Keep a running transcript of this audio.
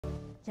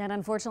And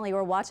unfortunately,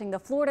 we're watching the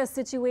Florida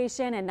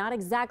situation and not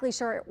exactly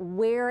sure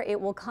where it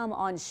will come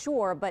on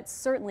shore, but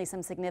certainly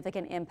some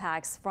significant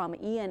impacts from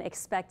Ian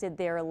expected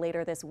there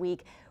later this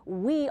week.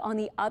 We, on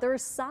the other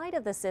side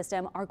of the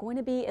system, are going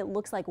to be, it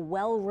looks like,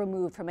 well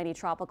removed from any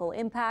tropical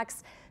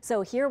impacts.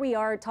 So here we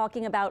are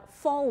talking about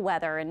fall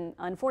weather and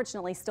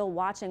unfortunately still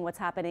watching what's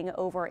happening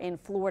over in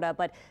Florida.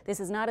 But this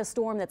is not a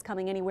storm that's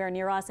coming anywhere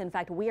near us. In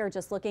fact, we are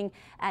just looking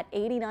at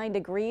 89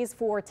 degrees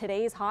for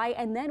today's high,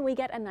 and then we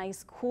get a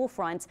nice cool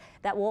front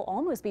that will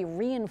almost be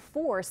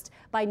reinforced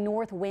by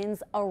north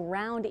winds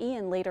around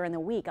Ian later in the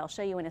week. I'll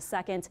show you in a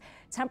second.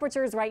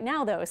 Temperatures right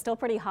now, though, still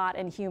pretty hot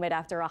and humid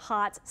after a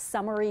hot,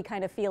 summery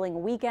kind of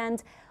feeling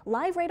weekend.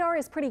 Live radar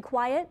is pretty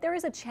quiet. There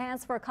is a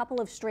chance for a couple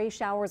of stray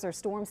showers or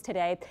storms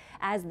today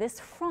as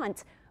this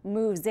front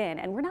moves in,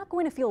 and we're not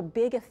going to feel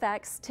big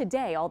effects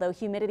today, although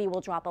humidity will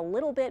drop a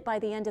little bit by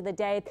the end of the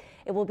day.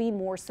 It will be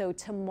more so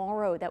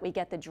tomorrow that we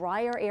get the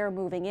drier air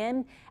moving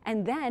in,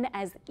 and then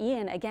as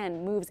Ian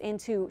again moves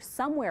into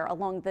somewhere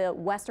along the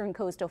western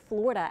coast of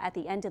Florida at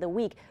the end of the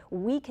week,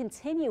 we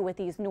continue with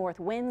these north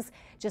winds,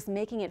 just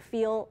making it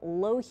feel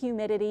low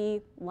humidity,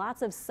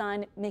 lots of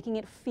sun, making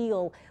it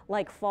feel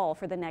like fall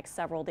for the next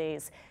several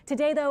days.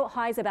 Today, though,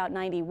 highs about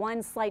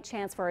 91, slight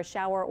chance for a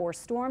shower or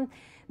storm.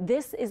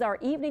 This is our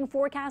evening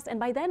forecast, and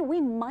by then we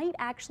might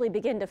actually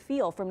begin to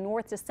feel from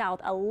north to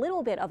south a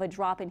little bit of a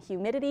drop in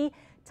humidity,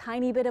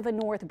 tiny bit of a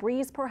north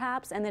breeze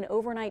perhaps, and then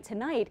overnight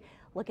tonight,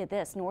 look at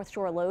this, North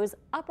Shore lows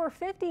upper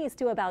 50s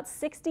to about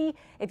 60.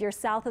 If you're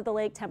south of the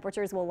lake,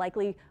 temperatures will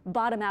likely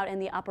bottom out in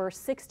the upper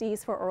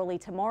 60s for early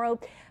tomorrow.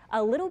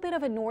 A little bit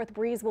of a north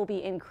breeze will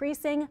be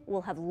increasing.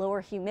 We'll have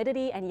lower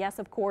humidity, and yes,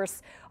 of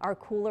course, our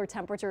cooler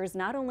temperatures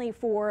not only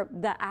for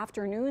the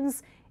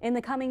afternoons in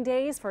the coming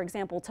days, for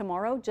example,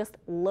 tomorrow, just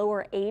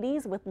lower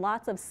 80s with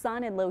lots of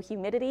sun and low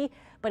humidity,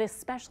 but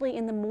especially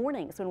in the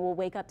mornings when we'll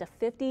wake up to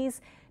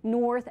 50s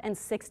north and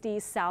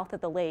 60s south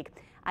of the lake.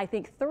 I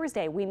think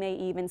Thursday we may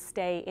even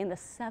stay in the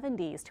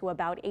 70s to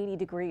about 80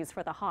 degrees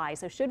for the high,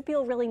 so should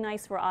feel really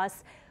nice for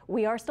us.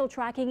 We are still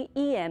tracking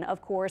Ian,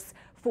 of course,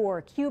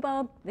 for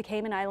Cuba, the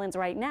Cayman Islands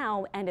right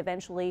now, and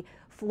eventually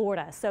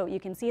Florida. So you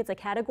can see it's a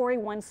Category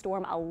 1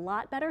 storm, a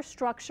lot better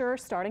structure,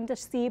 starting to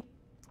see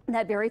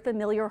that very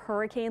familiar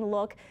hurricane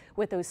look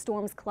with those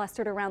storms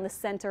clustered around the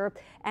center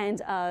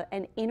and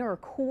an inner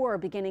core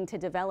beginning to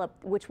develop,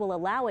 which will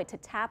allow it to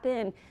tap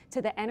in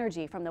to the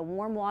energy from the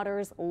warm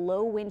waters,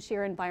 low wind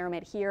shear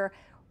environment here,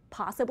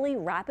 possibly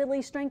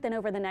rapidly strengthen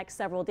over the next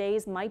several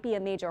days. Might be a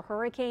major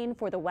hurricane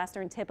for the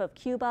western tip of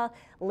Cuba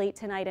late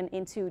tonight and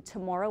into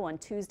tomorrow on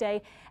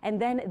Tuesday.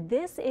 And then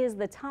this is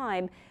the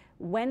time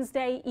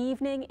Wednesday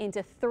evening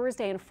into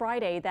Thursday and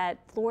Friday that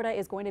Florida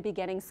is going to be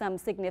getting some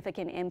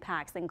significant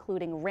impacts,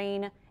 including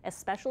rain,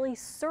 especially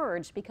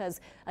surge, because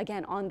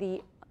again, on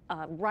the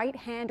right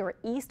hand or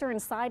eastern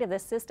side of the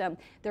system,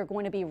 there are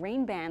going to be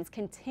rain bands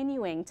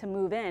continuing to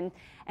move in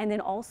and then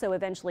also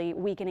eventually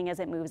weakening as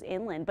it moves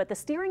inland. But the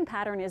steering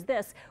pattern is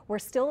this. We're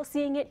still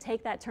seeing it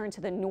take that turn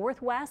to the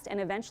northwest and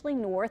eventually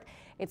north.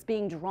 It's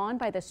being drawn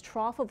by this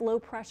trough of low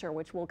pressure,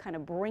 which will kind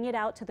of bring it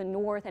out to the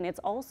north, and it's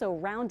also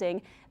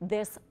rounding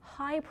this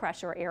high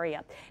pressure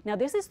area. Now,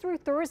 this is through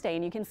Thursday,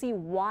 and you can see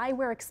why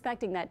we're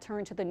expecting that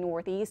turn to the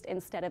northeast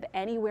instead of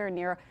anywhere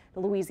near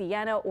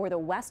Louisiana or the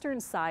western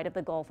side of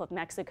the Gulf of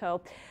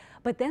Mexico.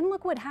 But then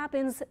look what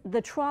happens.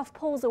 The trough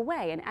pulls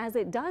away, and as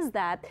it does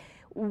that,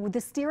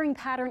 the steering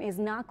pattern is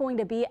not going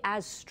to be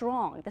as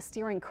strong. The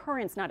steering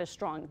current's not as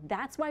strong.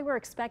 That's why we're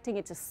expecting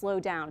it to slow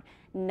down.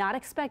 Not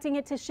expecting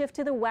it to shift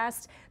to the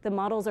west. The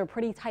models are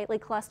pretty tightly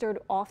clustered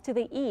off to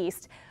the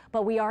east,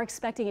 but we are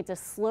expecting it to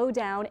slow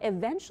down,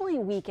 eventually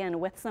weaken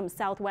with some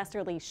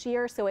southwesterly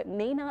shear. So it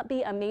may not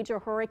be a major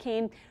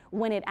hurricane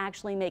when it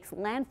actually makes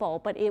landfall,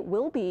 but it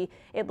will be,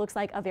 it looks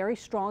like, a very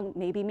strong,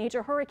 maybe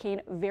major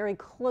hurricane very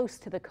close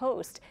to the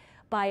coast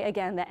by,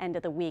 again, the end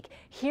of the week.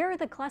 Here,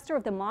 the cluster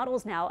of the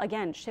models now,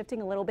 again,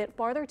 shifting a little bit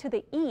farther to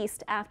the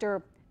east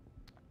after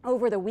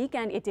over the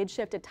weekend. It did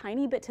shift a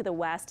tiny bit to the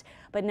west,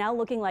 but now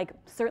looking like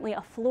certainly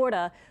a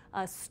Florida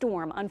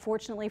storm.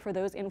 Unfortunately for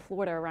those in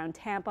Florida around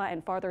Tampa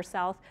and farther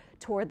south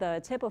toward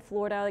the tip of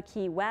Florida,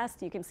 Key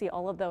West, you can see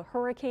all of the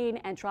hurricane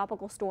and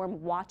tropical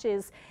storm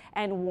watches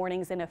and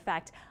warnings in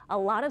effect. A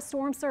lot of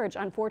storm surge,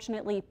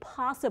 unfortunately,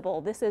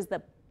 possible. This is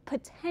the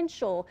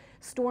potential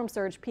storm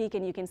surge peak,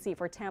 and you can see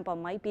for Tampa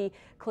might be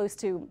close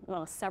to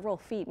several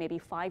feet, maybe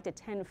 5 to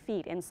 10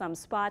 feet in some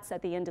spots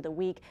at the end of the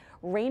week.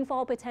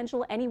 Rainfall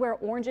potential anywhere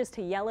oranges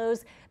to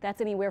yellows. That's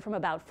anywhere from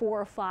about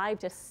 4 or 5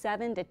 to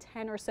 7 to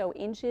 10 or so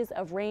inches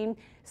of rain.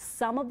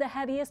 Some of the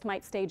heaviest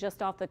might stay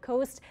just off the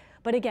coast.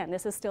 But again,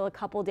 this is still a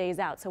couple days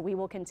out, so we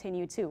will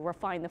continue to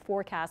refine the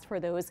forecast for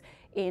those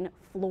in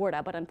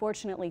Florida. But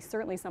unfortunately,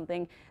 certainly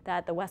something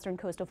that the western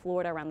coast of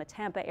Florida around the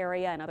Tampa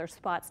area and other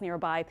spots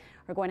nearby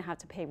are going to have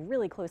to pay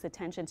really close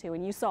attention to.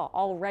 And you saw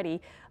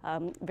already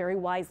very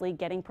wisely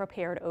getting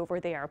prepared over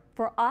there.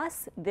 For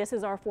us, this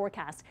is our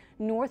forecast.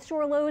 North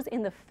Shore lows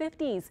in the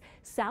 50s,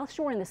 South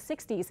Shore in the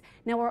 60s.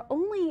 Now, our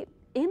only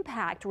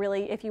impact,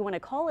 really, if you want to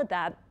call it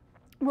that,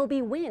 will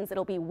be winds.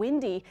 It'll be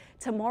windy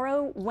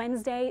tomorrow,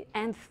 Wednesday,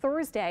 and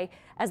Thursday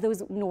as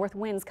those north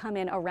winds come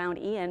in around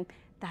Ian.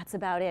 That's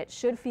about it.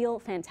 Should feel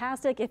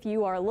fantastic. If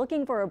you are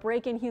looking for a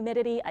break in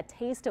humidity, a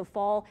taste of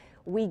fall,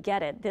 we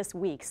get it this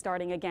week,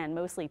 starting again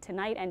mostly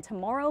tonight and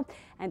tomorrow,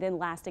 and then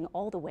lasting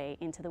all the way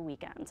into the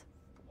weekend.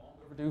 Long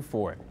overdue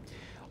for it.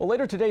 Well,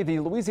 later today, the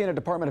Louisiana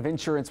Department of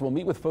Insurance will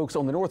meet with folks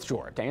on the North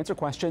Shore to answer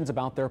questions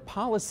about their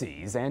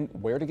policies and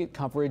where to get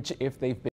coverage if they've been